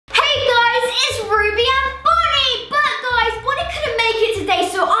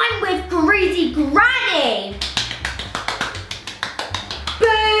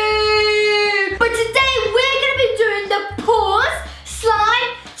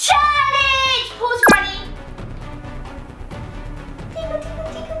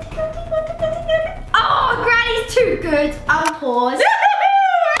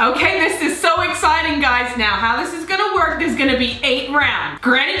gonna be 8 rounds.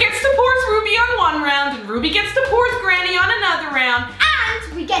 Granny gets to pour Ruby on one round, and Ruby gets to pour Granny on another round.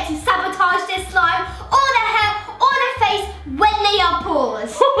 And we get to sabotage their slime, or their hair, or their face when they are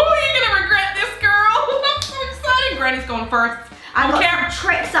pores. You're gonna regret this, girl. I'm so excited. Granny's going first. I've got some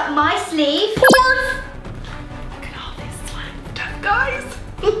tricks up my sleeve. Pores. Look at all this slime stuff, guys.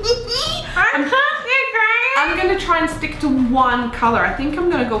 I'm gonna try and stick to one color. I think I'm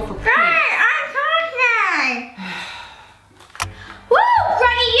gonna go for pink. Woo!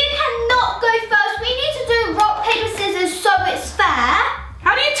 Granny, you cannot go first. We need to do rock, paper, scissors so it's fair.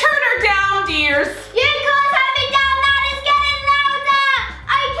 How do you turn her down, dears? You can't have me down, that is getting louder.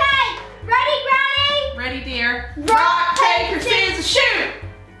 Okay, ready, Granny? Ready, dear. Rock, paper, scissors, shoot!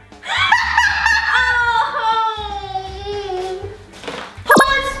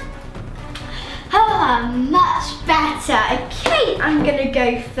 Much better. Okay, I'm gonna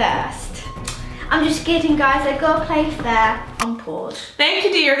go first. I'm just kidding, guys. I gotta play fair. On pause. Thank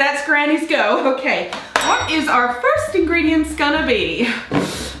you, dear. That's Granny's go. Okay, what is our first ingredients gonna be?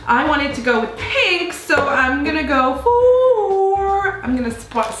 I wanted to go with pink, so I'm gonna go for... I'm gonna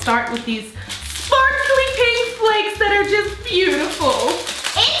start with these sparkly pink flakes that are just beautiful.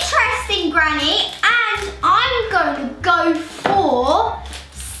 Interesting, Granny. And I'm going to go for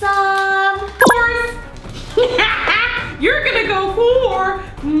some... You're gonna go for,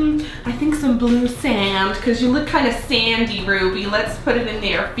 I think some blue sand, because you look kind of sandy, Ruby. Let's put it in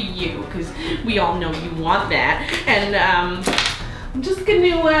there for you, because we all know you want that. And I'm just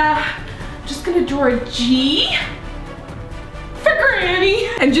gonna draw a G for Granny.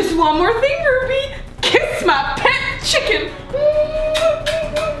 And just one more thing, Ruby. Kiss my pet chicken.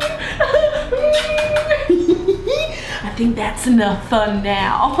 I think that's enough fun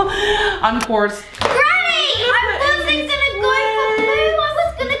now. On course.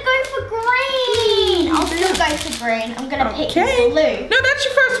 Green. I'm gonna pick blue. No, that's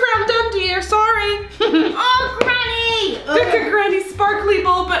your first round done, dear. Sorry. Oh, Granny! Pick a Granny sparkly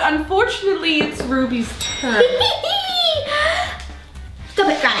bowl, but unfortunately, it's Ruby's turn. Stop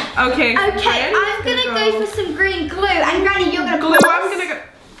it, Granny. Okay. Okay, I'm gonna go for some green glue, and Granny, you're gonna glue. I'm gonna go.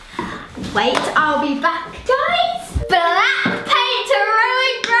 Wait, I'll be back, guys. Black paint to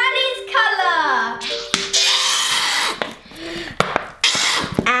ruin Granny's color.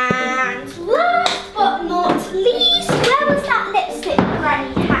 And last but not least, where was that lipstick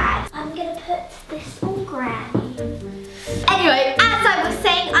Granny had? I'm gonna put this on Granny. Anyway, as I was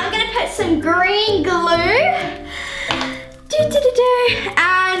saying, I'm gonna put some green glue.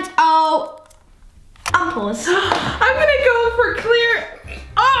 And unpause. I'm gonna go for clear.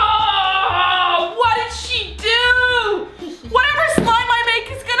 Oh, what did she do? Whatever slime I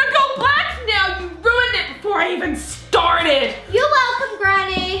make is gonna go black now. You ruined it before I even started. You're welcome,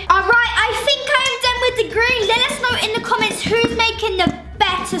 Granny. All right, I think I am done with the green. Let us know in the comments who's making the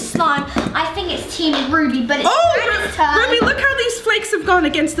better slime. I think it's Team Ruby, but it's Granny's turn. Ruby, look how these flakes have gone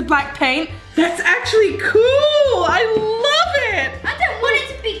against the black paint. That's actually cool. I love it. I don't want it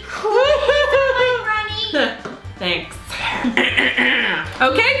to be cool. Granny. Thanks.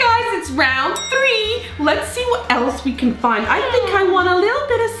 Okay, guys, it's round 3. Let's see what else we can find. I think I want a little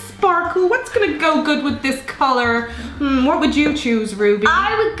bit of sparkle. What's gonna go good with this color? What would you choose, Ruby?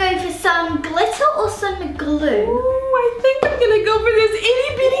 I would go for some glitter or some glue. Ooh, I think I'm gonna go for this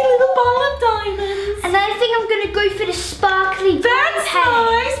itty bitty little ball of diamonds. And then I think I'm gonna go for the sparkly That's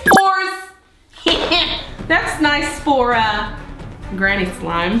nice. Spores. That's nice for Granny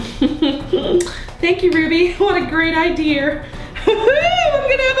slime. Thank you, Ruby. What a great idea. I'm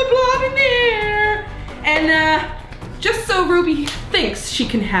gonna have a blob in there. And just so Ruby thinks she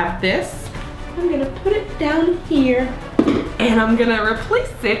can have this, I'm gonna put it down here. And I'm gonna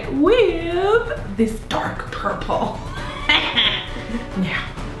replace it with this dark purple. Now,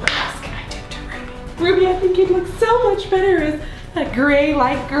 what else can I do to Ruby? Ruby, I think you'd look so much better as a gray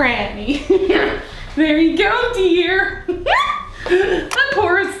like Granny. There you go, dear. Of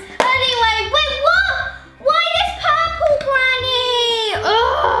course. Anyway, wait, what? Why this purple, Granny?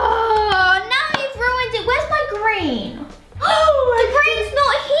 Oh, now you've ruined it. Where's my green? Oh, the green's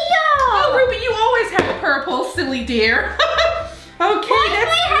not here. Oh, Ruby, you always have purple, silly dear. Okay, why is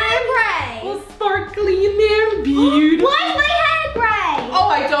my hair gray? Well, sparkly in there, beautiful. Why is my hair gray? Oh,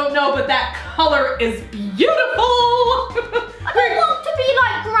 I don't know, but that color is beautiful. I don't want to be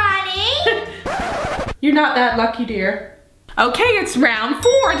like Granny. You're not that lucky, dear. Okay, it's round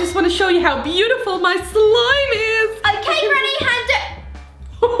 4. I just want to show you how beautiful my slime is. Okay, Granny, hand it.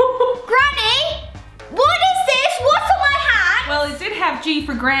 Granny, what is this? What's on my hand? Well, it did have G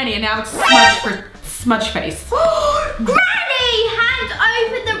for Granny, and now it's smudge for smudge face. Granny, hand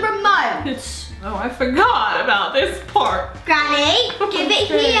over the remote. Oh, I forgot about this part. Granny, give it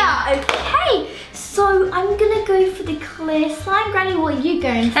here. Okay, so I'm gonna go for the clear slime. Granny, what are you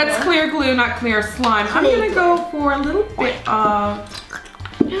going for? That's clear glue, not clear slime. I'm gonna go for a little bit of,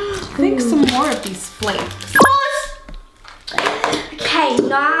 I think some more of these flakes. Okay,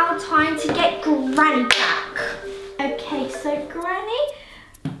 now time to get Granny back. Okay, so Granny.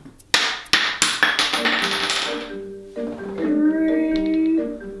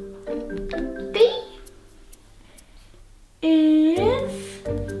 Ruby is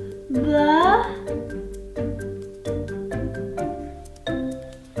the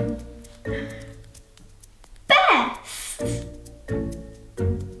best.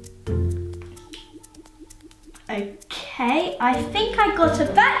 Okay, I think I got her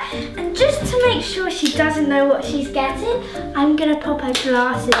back, and just to make sure she doesn't know what she's getting, I'm gonna pop her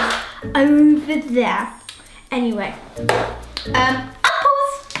glasses over there. Anyway,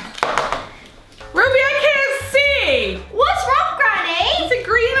 apples. Ruby, I can't see. What's wrong, Granny? Is it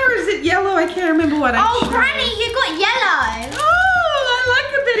green or is it yellow? I can't remember what I Oh, chose. Granny, you got yellow. Oh, I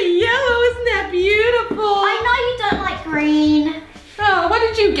like a bit of yellow. Isn't that beautiful? I know you don't like green. Oh, what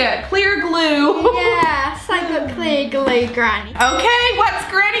did you get? Clear glue. Yes, I got clear glue, Granny. Okay, what's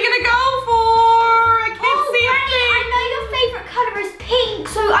Granny gonna go for? I can't see a Granny, thing. I know your favourite colour is pink,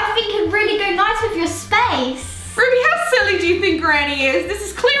 so I think it'd really go nice with your space. Ruby, how silly do you think Granny is? This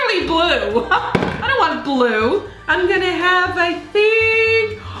is clearly blue. I don't want blue. I'm gonna have, I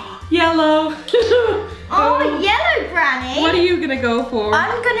think, yellow. Oh, yellow, Granny. What are you gonna go for?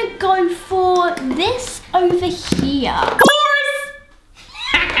 I'm gonna go for this over here. Horse!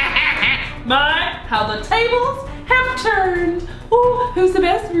 My, how the tables have turned. Oh, who's the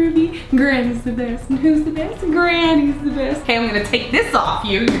best, Ruby? Granny's the best. And who's the best? Granny's the best. Okay, I'm gonna take this off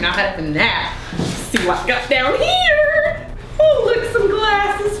you. You're not having that. See what I got down here. Oh, look, some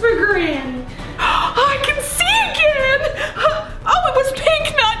glasses for Granny. Oh, I can see again. Oh, it was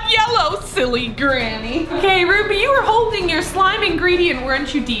pink, not yellow, silly Granny. Okay, Ruby, you were holding your slime ingredient,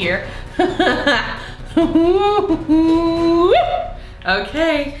 weren't you, dear?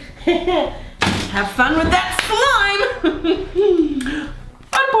 Okay. Have fun with that slime.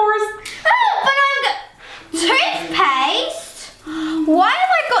 Fun pores. Oh, but toothpaste? Why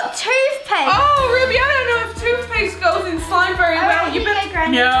have I got toothpaste? Oh, Ruby, I don't know if toothpaste goes in slime very well. Alright, you go,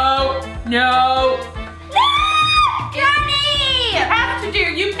 Granny. No. Granny! You have to, dear.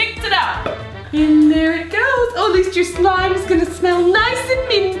 You picked it up. And there it goes. Oh, at least your slime is gonna smell nice and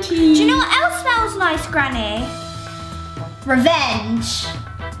minty. Do you know what else smells nice, Granny? Revenge.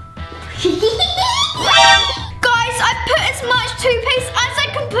 Guys, I put as much toothpaste as I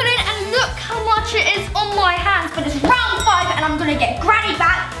can put in, and look how much it is on my hands. But it's round 5, and I'm gonna get Granny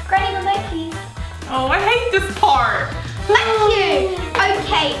back. Granny, remote, please. Oh, I hate this part. Thank you.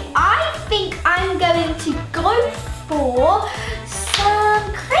 Okay, I think I'm going to go for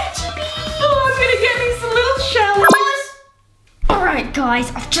some crunchy beans. Oh, I'm gonna get me some little shellies. Alright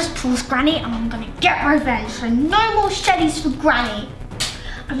guys, I've just paused Granny and I'm gonna get revenge. So no more shellies for Granny.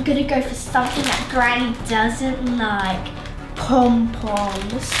 I'm gonna go for something that Granny doesn't like.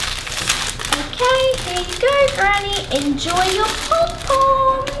 Pom-poms. Okay, here you go, Granny. Enjoy your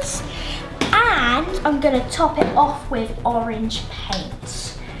pom-poms. And I'm gonna top it off with orange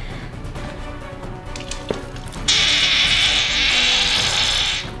paint.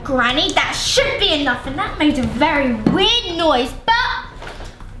 Granny, that should be enough, and that made a very weird noise, but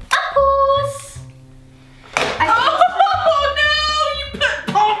apples. Oh no! You put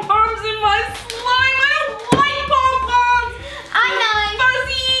pom-poms in my slime. I don't like pom-poms. I know.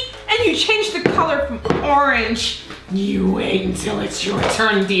 Fuzzy. And you changed the color from orange. You wait until it's your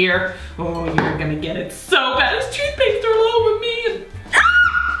turn, dear. Oh, you're gonna get it so bad. It's toothpaste all over me.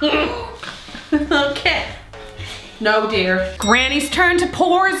 Okay. No, dear. Granny's turn to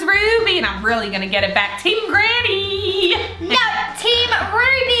pores Ruby, and I'm really gonna get it back. Team Granny. No, Team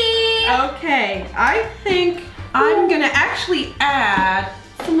Ruby. Okay, I think I'm gonna actually add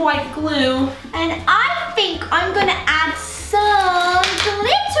some white glue. And I think I'm gonna add some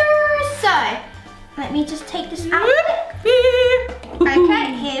glitter. So, let me just take this out.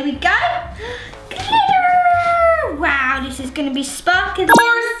 Okay, here we go. Glitter. Wow, this is gonna be sparkly.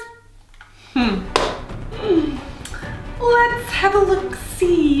 Let's have a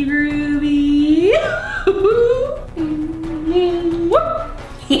look-see, Ruby.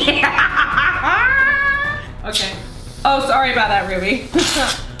 Okay. Oh, sorry about that, Ruby.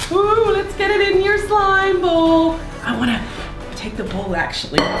 Ooh, let's get it in your slime bowl. I want to take the bowl,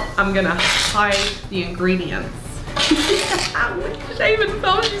 actually. I'm going to hide the ingredients. I even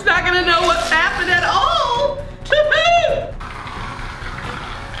know she's not going to know what's happened at all.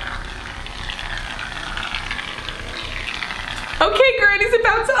 is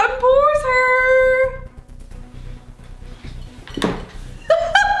about to unpause her.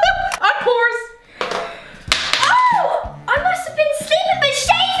 Unpause. Oh, I must have been sleeping, but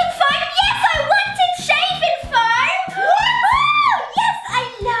shaving foam. Yes, I wanted shaving foam. What? Yes, I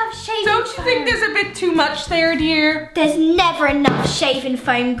love shaving foam. Don't you think there's a bit too much there, dear? There's never enough shaving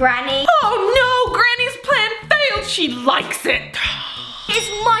foam, Granny. Oh no, Granny's plan failed. She likes it. It's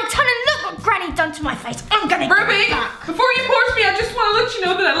my turn, and look what Granny done to my face. I'm gonna get Ruby, it back. before you pause me, I just want to let you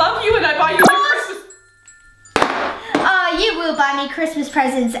know that I love you and I buy you a Christmas. Oh, you will buy me Christmas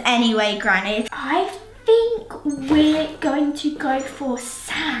presents anyway, Granny. I think we're going to go for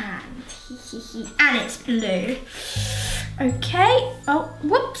sand. And it's blue. Okay. Oh,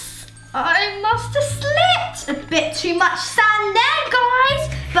 whoops. I must have slipped. A bit too much sand there, guys.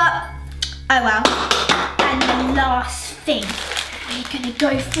 But, oh well. And the last thing. We're gonna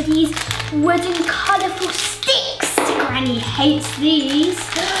go for these wooden colourful sticks. Granny hates these.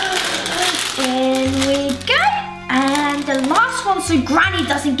 In we go. And the last one so Granny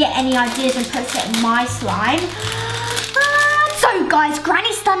doesn't get any ideas and puts it in my slime. So guys,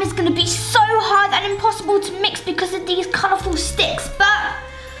 Granny's slime is gonna be so hard and impossible to mix because of these colourful sticks. But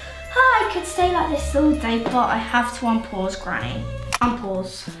I could stay like this all day, but I have to unpause Granny.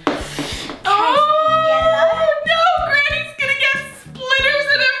 Unpause. Oh no, Granny's gonna get splitters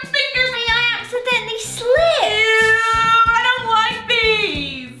in her fingers. I accidentally slipped. Ew, I don't like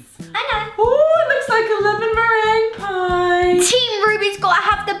these. I know. Oh, it looks like a lemon meringue pie. Team Ruby's gotta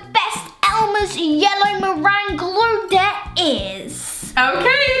have the best Elmer's yellow meringue glue there is.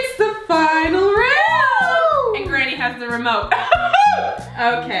 Okay, it's the final round. Woo! And Granny has the remote.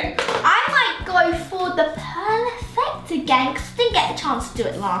 Okay. I might go for the pearl effect again because I didn't get the chance to do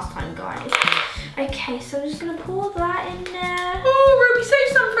it last time, guys. Okay, so I'm just gonna pour that in there. Oh, Ruby, save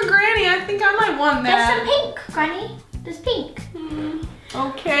some for Granny. I think I might want There's that. some pink, Granny. There's pink.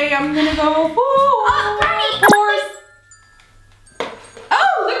 Okay, I'm gonna go for Granny!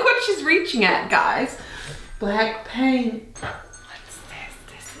 Oh, look what she's reaching at, guys. Black paint. What's this?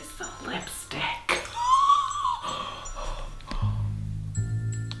 This is the lipstick.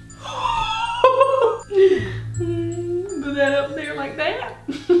 Put that up there like that.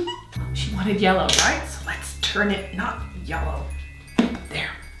 She wanted yellow, right? So let's turn it not yellow. There.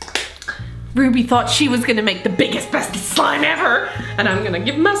 Ruby thought she was gonna make the biggest, bestest slime ever. And I'm gonna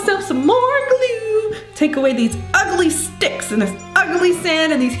give myself some more glue. Take away these ugly sticks and this ugly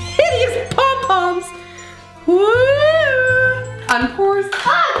sand and these hideous pom-poms. Woo! Unpause.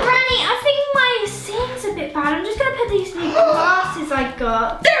 Oh, Granny, I think my sand's a bit bad. I'm just gonna put these new glasses I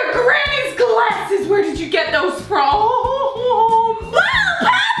got. They're Granny's glasses. Where did you get those from? Wow,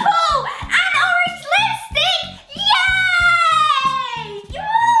 purple and orange lipstick! Yay! Yo,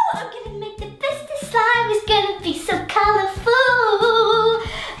 I'm gonna make the bestest slime. It's gonna be so colorful.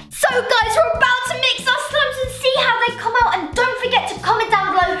 So guys, we're about to mix our slimes and see how they come out. And don't forget to comment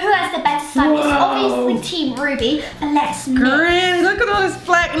down below who has the best slime. It's obviously Team Ruby, but let's mix. Granny, look at all this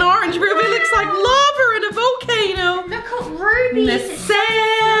black and orange. Ruby looks like lava in a volcano. Look at Ruby's. The It's so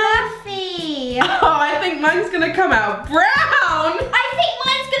sand. fluffy. Oh, I think mine's gonna come out brown. I think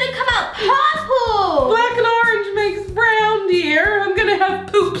mine's gonna come out purple. Black and orange makes brown, dear. I'm gonna have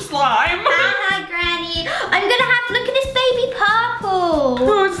poop slime. Hi, Granny. I'm gonna have, look at this baby purple.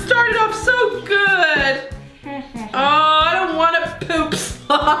 Oh, it started off so good. Oh, I don't want a poop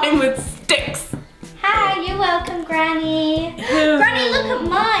slime with sticks. Hi, you're welcome, Granny. Granny, look at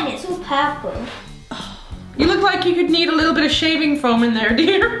mine. It's all purple. You look like you could need a little bit of shaving foam in there,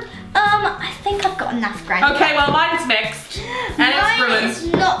 dear. I think I've got enough, Granny. Okay, well, mine's mixed. And it's ruined. Mine is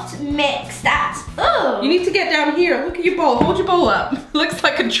not mixed. That's, oh. You need to get down here. Look at your bowl. Hold your bowl up. Looks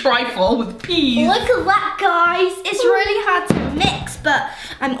like a trifle with peas. Look at that, guys. It's really hard to mix, but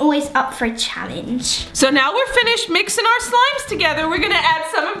I'm always up for a challenge. So now we're finished mixing our slimes together. We're gonna add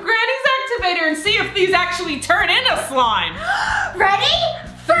some of Granny's activator and see if these actually turn into slime. Ready?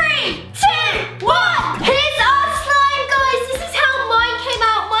 3, 2, 1. Here's our slime, guys. This is how mine came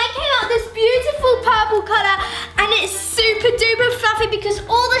out. Mine came out this beautiful purple color, and it's super duper fluffy because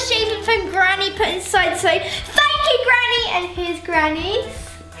all the shaving foam Granny put inside. So thank you, Granny. And here's Granny's.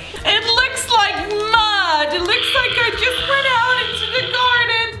 It looks like mud. It looks like I just went out into the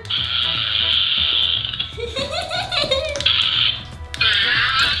garden.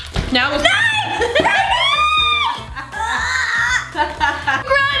 Now it's...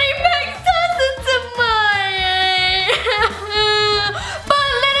 Granny makes us into mine. But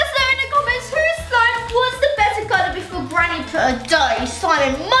let us know in the comments whose slime was the better color before Granny put a dirty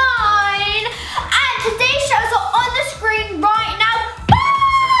slime in mine. And today's shows are on the screen right now.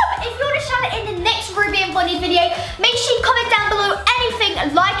 Boom! If you want to shout it in the next Ruby and Bonnie video, make sure you comment down below anything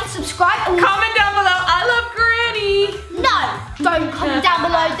like and subscribe. And Comment down below, I love Granny. No, don't comment down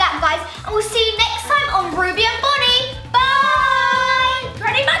below that, guys. And we'll see you next time on Ruby and Bob.